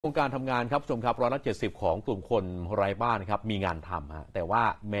โครงการทำงานครับผู้ชมครับ70%ของกลุ่มคนไร้บ้านครับมีงานทำฮะแต่ว่า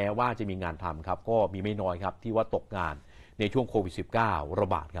แม้ว่าจะมีงานทำครับก็มีไม่น้อยครับที่ว่าตกงานในช่วงโควิด -19 ระ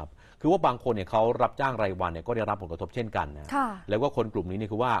บาดครับคือว่าบางคนเนี่ยเขารับจ้างรายวันเนี่ยก็ได้รับผลกระทบเช่นกันนะแล้วก็คนกลุ่มนี้เนี่ย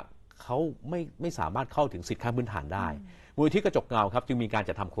คือว่าเขาไม่สามารถเข้าถึงสิทธิขั้นพื้นฐานได้มูลนิธิกระจกเงาครับจึงมีการ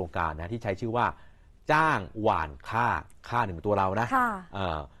จัดทำโครงการนะที่ใช้ชื่อว่าจ้างหวานค่าหนึ่งตัวเรานะ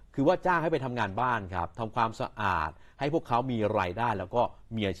คือว่าจ้างให้ไปทำงานบ้านครับทำความสะอาดให้พวกเขามีรายได้แล้วก็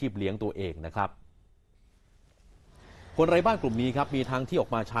มีอาชีพเลี้ยงตัวเองนะครับคนไร้บ้านกลุ่มนี้ครับมีทั้งที่ออ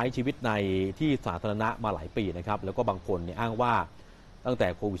กมาใช้ชีวิตในที่สาธารณะมาหลายปีนะครับแล้วก็บางคนเนี่ยอ้างว่าตั้งแต่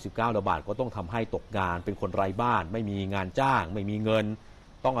โควิด -19 ระบาดก็ต้องทำให้ตกงานเป็นคนไร้บ้านไม่มีงานจ้างไม่มีเงิน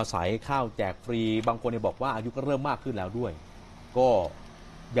ต้องอาศัยข้าวแจกฟรีบางคนเนี่ยบอกว่าอายุก็เริ่มมากขึ้นแล้วด้วยก็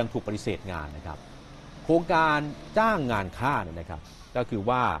ยังถูกปฏิเสธงานนะครับโครงการจ้างงานค่าเนี่ยนะครับก็คือ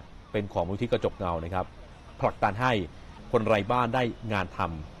ว่าเป็นของมูลนิธิกระจกเงานะครับผลักดันให้คนไร้บ้านได้งานท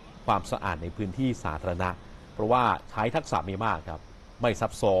ำความสะอาดในพื้นที่สาธารณะเพราะว่าใช้ทักษะไม่มากครับไม่ซั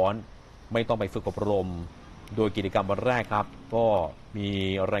บซ้อนไม่ต้องไปฝึกอบรมโดยกิจกรรมวันแรกครับก็มี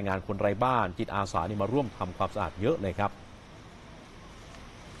รายงานคนไร้บ้านจิตอาสานี่มาร่วมทำความสะอาดเยอะเลยครับ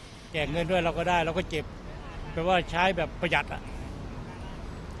แจกเงินด้วยเราก็ได้เราก็เจ็บแปลว่าใช้แบบประหยัดอ่ะ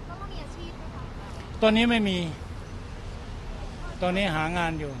แล้วก็มีอาชีพไหมคะตอนนี้ไม่มีตอนนี้หางา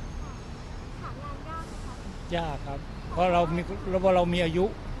นอยู่หางานยากไหมคะยากครับเพราะเรามีอายุ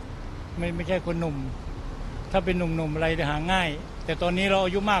ไม่ใช่คนหนุ่มถ้าเป็นหนุ่มๆอะไรจะหาง่ายแต่ตอนนี้เราอ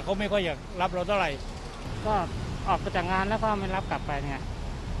ายุมากเขาไม่ค่อยอยากรับเราเท่าไหร่ก็ออกจากงานแล้วก็ไม่รับกลับไปไง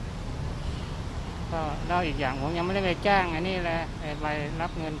ก็แล้วอีกอย่างผมยังไม่ได้ไปแจ้งอันนี้แหละไปรั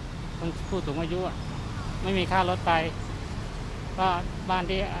บเงินผู้สูงอายุไม่มีค่ารถไปก็บ้าน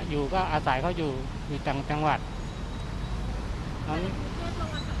ที่อยู่ก็อาศัยเขาอยู่ต่างจังหวัดนั้น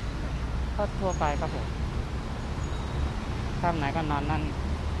ก็ทั่วไปครับผมข้ามไหนก็นอนนั่น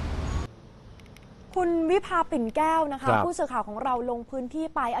คุณวิภาปิ่นแก้วนะคะผู้สื่อข่าวของเราลงพื้นที่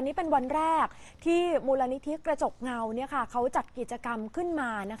ไปอันนี้เป็นวันแรกที่มูลนิธิกระจกเงาเนี่ยค่ะเขาจัดกิจกรรมขึ้นมา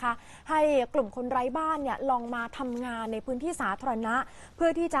นะคะให้กลุ่มคนไร้บ้านเนี่ยลองมาทำงานในพื้นที่สาธารณะเพื่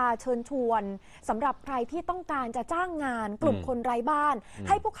อที่จะเชิญชวนสำหรับใครที่ต้องการจะจ้างงานกลุ่มคนไร้บ้านใ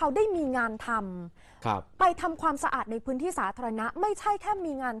ห้พวกเขาได้มีงานทำไปทำความสะอาดในพื้นที่สาธารณะไม่ใช่แค่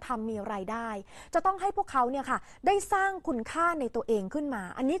มีงานทำมีรายได้จะต้องให้พวกเขาเนี่ยค่ะได้สร้างคุณค่าในตัวเองขึ้นมา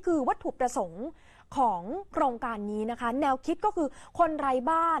อันนี้คือวัตถุประสงค์ของโครงการนี้นะคะแนวคิดก็คือคนไร้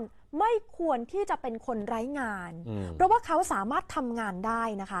บ้านไม่ควรที่จะเป็นคนไร้งานเพราะว่าเขาสามารถทำงานได้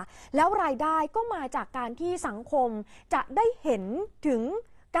นะคะแล้วรายได้ก็มาจากการที่สังคมจะได้เห็นถึง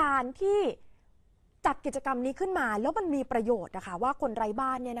การที่จัดกิจกรรมนี้ขึ้นมาแล้วมันมีประโยชน์นะคะว่าคนไร้บ้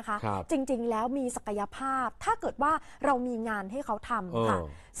านเนี่ยนะคะจริงๆแล้วมีศักยภาพถ้าเกิดว่าเรามีงานให้เขาทำค่ะ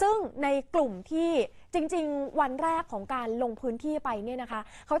ซึ่งในกลุ่มที่จริงๆวันแรกของการลงพื้นที่ไปเนี่ยนะคะ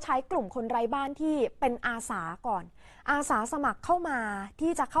เขาใช้กลุ่มคนไร้บ้านที่เป็นอาสาก่อนอาสาสมัครเข้ามา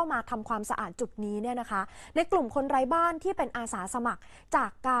ที่จะเข้ามาทำความสะอาดจุดนี้เนี่ยนะคะในกลุ่มคนไร้บ้านที่เป็นอาสาสมัครจา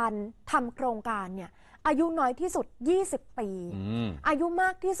กการทำโครงการเนี่ยอายุน้อยที่สุด20ปีอายุมา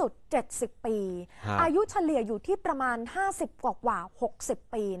กที่สุด70ปีอายุเฉลี่ยอยู่ที่ประมาณ50กว่า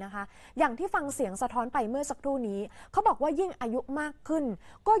60ปีนะคะอย่างที่ฟังเสียงสะท้อนไปเมื่อสักครู่นี้เขาบอกว่ายิ่งอายุมากขึ้น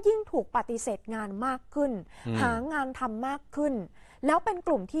ก็ยิ่งถูกปฏิเสธงานมากขึ้นหางานทำมากขึ้นแล้วเป็นก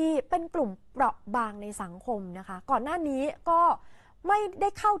ลุ่มที่เป็นกลุ่มเปราะบางในสังคมนะคะก่อนหน้านี้ก็ไม่ได้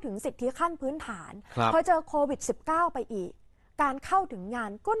เข้าถึงสิทธิขั้นพื้นฐานพอเจอโควิด -19 ไปอีกการเข้าถึงงา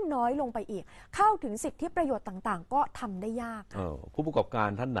นก็น้อยลงไปอีกเข้าถึงสิทธิประโยชน์ต่างๆก็ทำได้ยากผู้ประกอบการ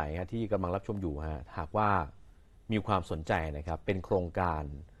ท่านไหนที่กำลังรับชมอยู่หากว่ามีความสนใจนะครับเป็นโครงการ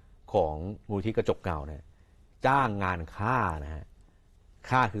ของมูลนิธิกระจกเงาเนี่ยจ้างงานค่านะฮะ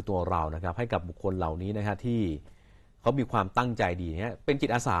ค่าคือตัวเรานะครับให้กับบุคคลเหล่านี้นะฮะที่เขามีความตั้งใจดีเนี่ยเป็นจิต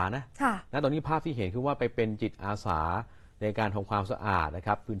อาสานะตอนนี้ภาพที่เห็นคือว่าไปเป็นจิตอาสาในการทำความสะอาดนะค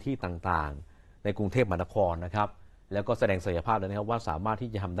รับพื้นที่ต่างๆในกรุงเทพมหานครนะครับแล้วก็แสดงศักยภาพเลยนะครับว่าสามารถที่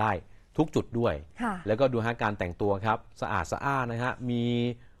จะทำได้ทุกจุดด้วยแล้วก็ดูการแต่งตัวครับสะอาดสะอ้านนะฮะมี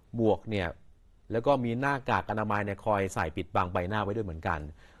หมวกเนี่ยแล้วก็มีหน้ากากอนามัยเนี่ยคอยใส่ปิดบังใบหน้าไว้ด้วยเหมือนกัน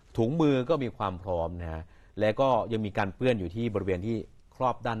ถุงมือก็มีความพร้อมนะฮะแล้วก็ยังมีการเปื้อนอยู่ที่บริเวณที่ครอ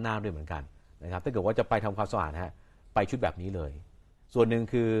บด้านหน้าด้วยเหมือนกันนะครับถ้าเกิดว่าจะไปทำความสะอาดไปชุดแบบนี้เลยส่วนหนึ่ง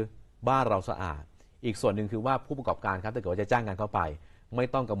คือบ้านเราสะอาดอีกส่วนหนึ่งคือว่าผู้ประกอบการครับถ้าเกิดว่าจะจ้างงานเข้าไปไม่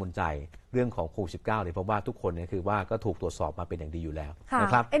ต้องกังวลใจเรื่องของโควิด -19 เลยเพราะว่าทุกคนเนี่ยคือว่าก็ถูกตรวจสอบมาเป็นอย่างดีอยู่แล้วน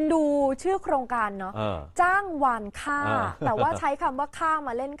ะครับเอ็นดูชื่อโครงการเนาะจ้างวานค่าแต่ว่าใช้คำว่าค่าม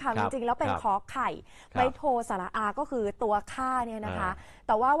าเล่นคำจริงๆแล้วเป็นขอไข่ไม่โทสระอาก็คือตัวค่าเนี่ยนะคะแ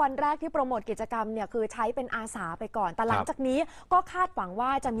ต่ว่าวันแรกที่โปรโมทกิจกรรมเนี่ยคือใช้เป็นอาสาไปก่อนแต่หลังจากนี้ก็คาดหวังว่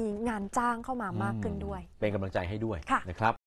าจะมีงานจ้างเข้ามามากขึ้นด้วยเป็นกำลังใจให้ด้วยนะครับ